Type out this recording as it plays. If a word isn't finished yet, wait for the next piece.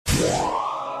All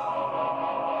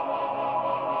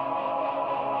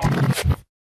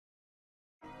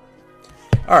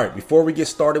right, before we get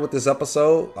started with this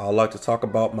episode, I'd like to talk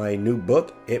about my new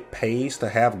book, It Pays to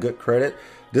Have Good Credit.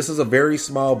 This is a very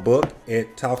small book.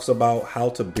 It talks about how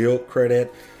to build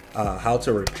credit, how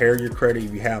to repair your credit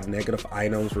if you have negative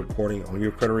items reporting on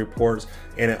your credit reports.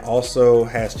 And it also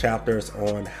has chapters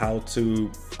on how to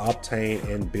obtain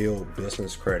and build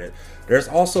business credit. There's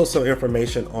also some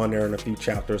information on there in a few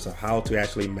chapters of how to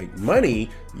actually make money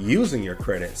using your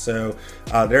credit. So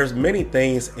there's many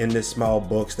things in this small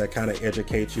books that kind of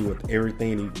educate you with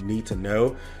everything you need to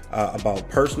know about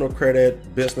personal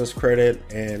credit, business credit,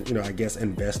 and I guess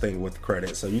investing with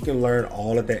credit. So you can learn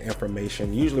all of that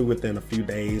information usually within a few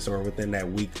days or within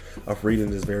that week of reading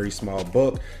this very small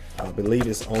book. I believe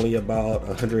it's only about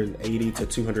 180 to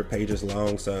 200 pages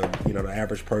long, so the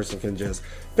average person can just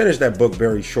finish that book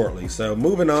very shortly. So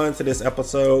moving on to this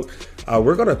episode,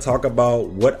 we're going to talk about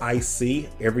what I see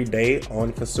every day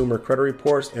on consumer credit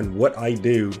reports and what I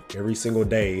do every single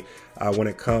day when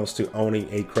it comes to owning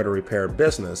a credit repair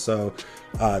business. So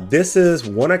this is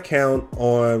one account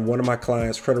on one of my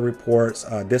clients' credit reports.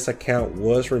 This account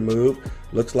was removed.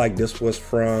 Looks like this was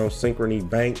from Synchrony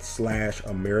Bank /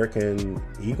 American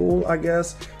Eagle, I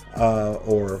guess,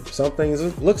 or something.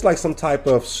 It looks like some type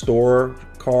of store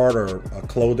card or a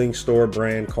clothing store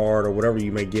brand card or whatever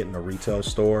you may get in a retail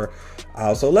store.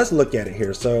 So let's look at it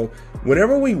here. So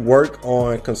whenever we work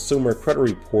on consumer credit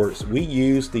reports, we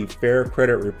use the Fair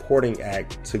Credit Reporting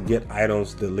Act to get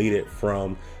items deleted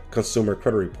from consumer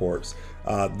credit reports.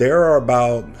 There are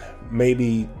about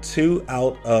maybe 2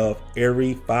 out of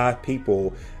every 5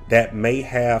 people that may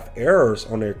have errors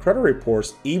on their credit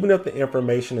reports, even if the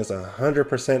information is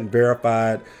 100%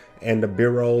 verified and the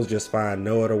bureaus just find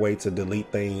no other way to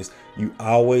delete things. You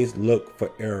always look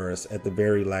for errors at the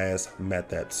very last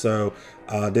method. So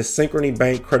this Synchrony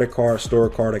Bank credit card store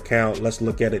card account, let's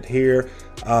look at it here.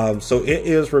 So it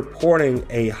is reporting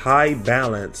a high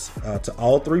balance to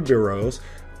all 3 bureaus.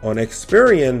 On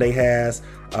Experian, they has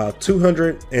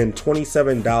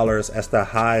 $227 as the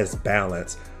highest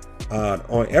balance.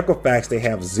 On Equifax, they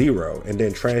have 0, and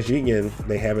then TransUnion,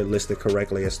 they have it listed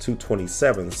correctly as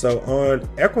 227. So on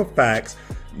Equifax,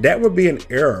 that would be an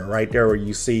error right there where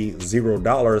you see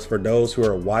 $0 for those who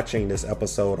are watching this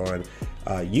episode on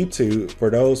YouTube.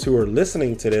 For those who are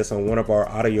listening to this on one of our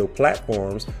audio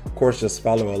platforms, of course, just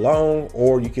follow along,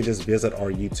 or you can just visit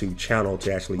our YouTube channel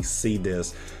to actually see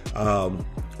this.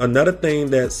 Another thing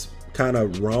that's kind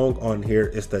of wrong on here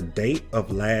is the date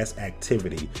of last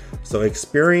activity. So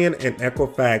Experian and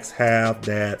Equifax have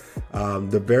that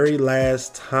the very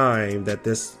last time that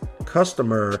this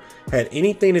customer had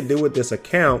anything to do with this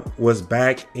account was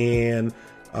back in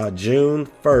June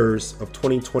 1st of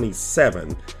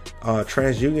 2027.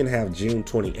 TransUnion have June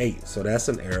 28th, so that's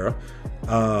an error.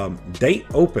 Date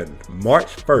open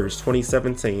March 1st,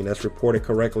 2017. That's reported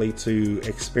correctly to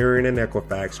Experian and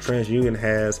Equifax. TransUnion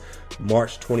has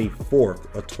March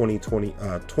 24th of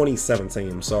 2017.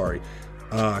 I'm sorry.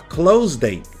 Close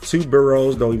date. 2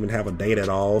 bureaus don't even have a date at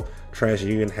all.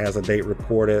 TransUnion has a date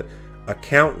reported.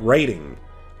 Account rating.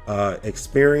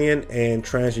 Experian and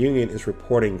TransUnion is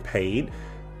reporting paid.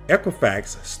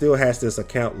 Equifax still has this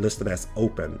account listed as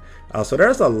open. So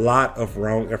there's a lot of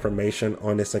wrong information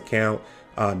on this account.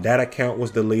 That account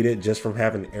was deleted just from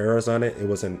having errors on it. It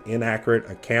was an inaccurate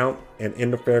account, and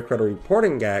in the Fair Credit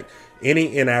Reporting Act,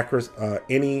 any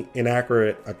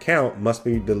inaccurate account must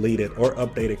be deleted or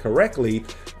updated correctly,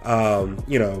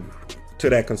 to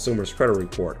that consumer's credit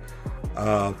report.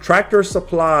 Tractor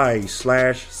Supply /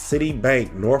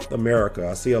 Citibank North America.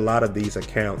 I see a lot of these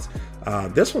accounts.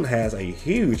 This one has a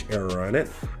huge error on it.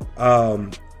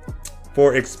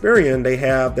 For Experian, they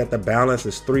have that the balance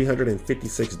is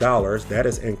 $356. That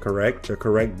is incorrect. The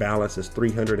correct balance is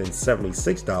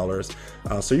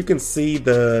 $376. So you can see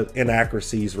the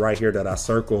inaccuracies right here that I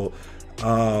circled.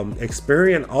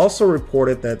 Experian also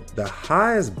reported that the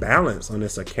highest balance on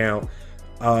this account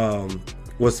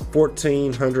was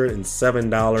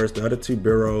 $1,407. The other 2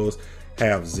 bureaus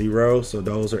have 0, so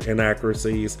those are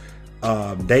inaccuracies.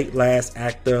 Date last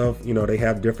active, they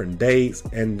have different dates,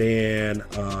 and then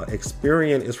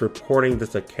Experian is reporting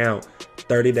this account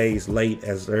 30 days late,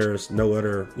 as there's no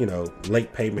other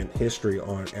late payment history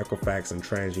on Equifax and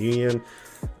TransUnion.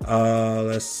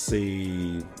 Let's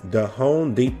see, the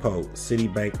Home Depot,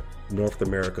 Citibank North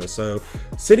America. So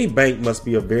Citibank must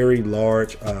be a very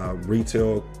large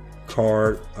retail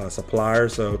card supplier.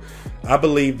 So I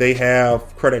believe they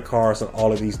have credit cards on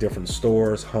all of these different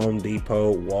stores, Home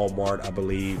Depot, Walmart, I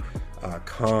believe.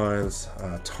 Cons,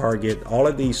 Target. All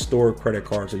of these store credit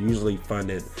cards are usually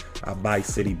funded by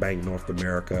Citibank North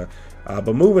America.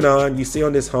 But moving on, you see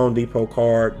on this Home Depot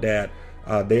card that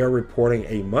they are reporting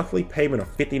a monthly payment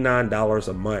of $59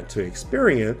 a month to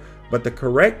Experian, but the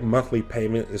correct monthly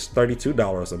payment is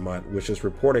 $32 a month, which is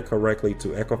reported correctly to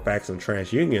Equifax and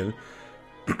TransUnion.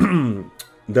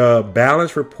 The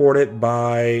balance reported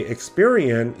by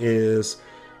Experian is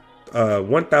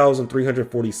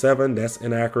 $1,347. That's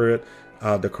inaccurate.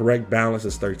 The correct balance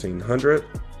is $1,300.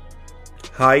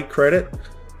 High credit,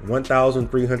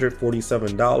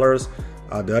 $1,347.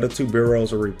 The other two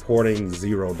bureaus are reporting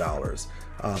 $0.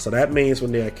 So that means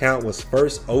when the account was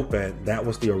first opened, that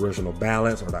was the original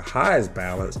balance or the highest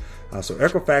balance. So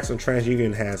Equifax and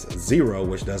TransUnion has 0,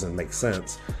 which doesn't make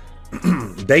sense.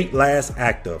 Date last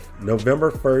active,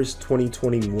 November 1st,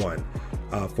 2021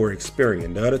 for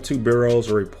Experian. The other two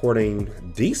bureaus are reporting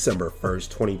December 1st,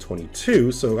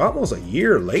 2022. So almost a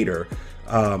year later,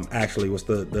 actually was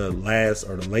the last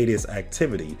or the latest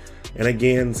activity. And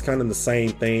again, it's kind of the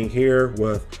same thing here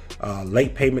with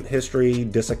late payment history.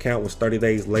 This account was 30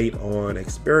 days late on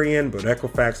Experian, but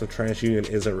Equifax or TransUnion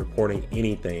isn't reporting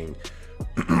anything.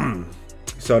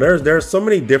 So there's so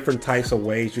many different types of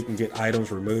ways you can get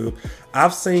items removed.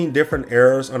 I've seen different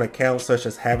errors on accounts, such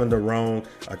as having the wrong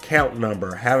account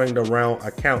number, having the wrong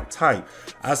account type.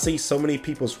 I see so many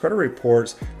people's credit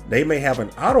reports, they may have an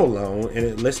auto loan and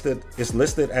it's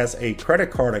listed as a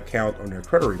credit card account on their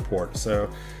credit report. So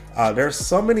there's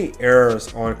so many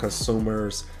errors on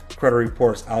consumers' credit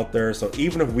reports out there. So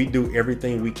even if we do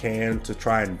everything we can to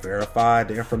try and verify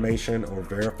the information or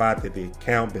verify that the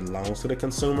account belongs to the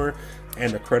consumer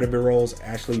and the credit bureaus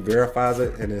actually verifies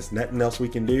it and there's nothing else we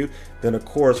can do, then of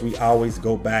course we always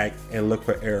go back and look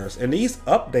for errors. And these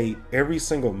update every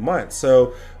single month.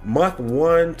 So month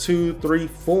 1, 2, 3,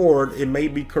 4, it may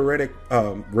be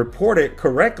reported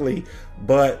correctly,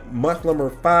 but month number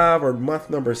 5 or month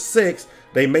number 6,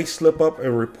 they may slip up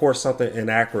and report something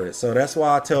inaccurate. So that's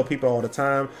why I tell people all the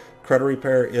time, credit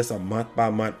repair is a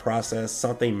month-by-month process.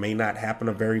 Something may not happen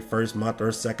the very first month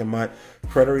or second month.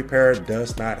 Credit repair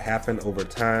does not happen over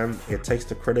time. It takes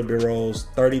the credit bureaus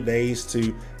 30 days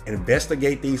to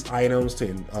investigate these items, to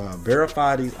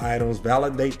verify these items,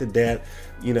 validate the debt.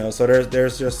 So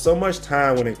there's just so much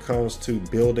time when it comes to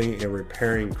building and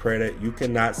repairing credit. You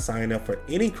cannot sign up for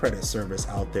any credit service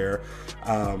out there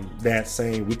that's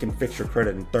saying we can fix your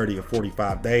credit in 30 or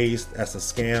 45 days. That's a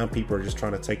scam. People are just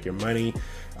trying to take your money.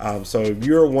 So if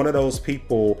you're one of those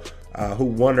people who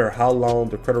wonder how long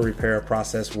the credit repair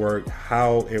process works,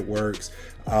 how it works,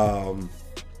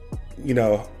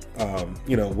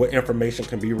 what information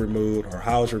can be removed or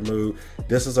how it's removed,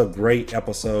 this is a great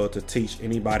episode to teach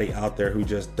anybody out there who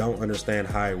just don't understand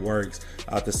how it works,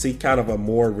 to see kind of a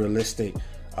more realistic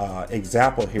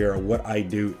example here of what I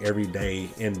do every day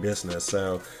in business.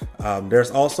 So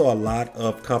there's also a lot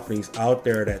of companies out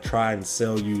there that try and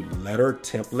sell you letter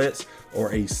templates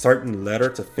or a certain letter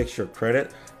to fix your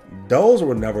credit. Those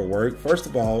will never work. First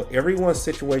of all, everyone's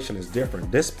situation is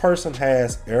different. This person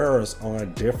has errors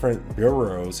on different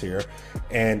bureaus here,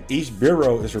 and each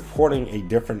bureau is reporting a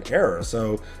different error.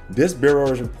 So this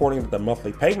bureau is reporting that the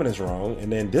monthly payment is wrong, and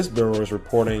then this bureau is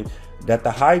reporting that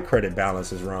the high credit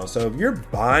balance is wrong. So if you're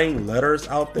buying letters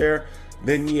out there,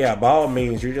 then yeah, by all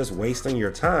means, you're just wasting your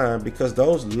time because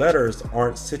those letters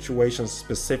aren't situation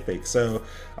specific. So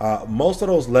most of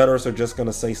those letters are just going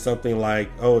to say something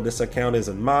like, oh, this account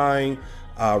isn't mine,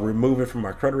 remove it from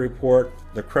my credit report.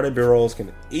 The credit bureaus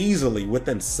can easily,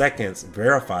 within seconds,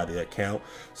 verify the account.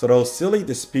 So those silly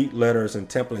dispute letters and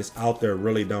templates out there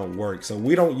really don't work. So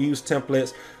we don't use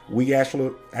templates. We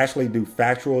actually do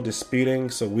factual disputing.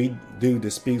 So we do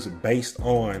disputes based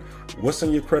on what's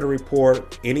in your credit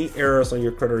report, any errors on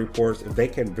your credit reports. If they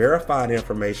can verify the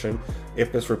information,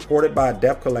 if it's reported by a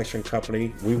debt collection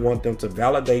company, we want them to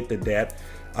validate the debt.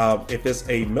 If it's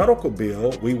a medical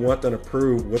bill, we want them to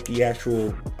prove what the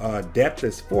actual debt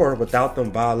is for without them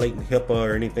violating HIPAA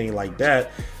or anything like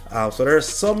that. So there's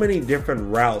so many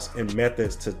different routes and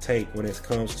methods to take when it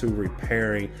comes to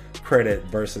repairing credit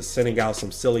versus sending out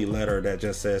some silly letter that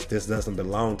just says this doesn't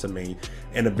belong to me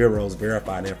and the bureaus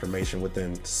verify the information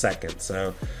within seconds.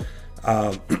 So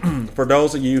for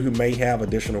those of you who may have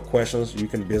additional questions, you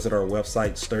can visit our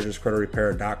website,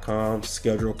 SturgisCreditRepair.com,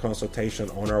 schedule a consultation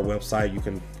on our website. You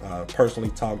can personally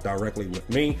talk directly with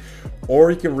me, or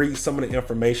you can read some of the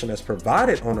information that's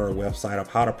provided on our website of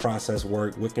how the process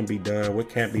works, what can be done, what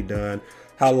can't be done,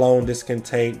 how long this can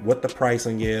take, what the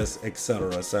pricing is,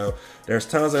 etc. So there's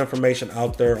tons of information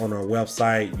out there on our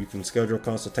website. You can schedule a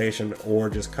consultation or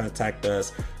just contact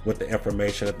us with the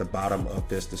information at the bottom of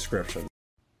this description.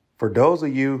 For those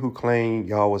of you who claim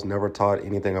y'all was never taught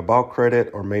anything about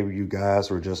credit, or maybe you guys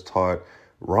were just taught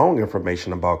wrong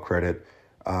information about credit,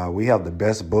 we have the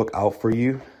best book out for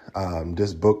you.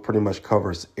 This book pretty much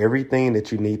covers everything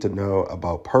that you need to know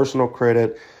about personal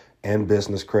credit and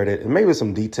business credit, and maybe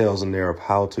some details in there of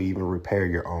how to even repair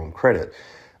your own credit.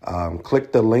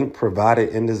 Click the link provided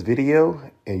in this video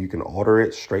and you can order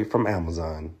it straight from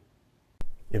Amazon.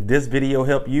 If this video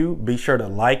helped you, be sure to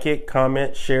like it,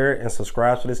 comment, share it, and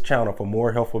subscribe to this channel for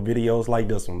more helpful videos like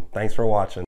this one. Thanks for watching.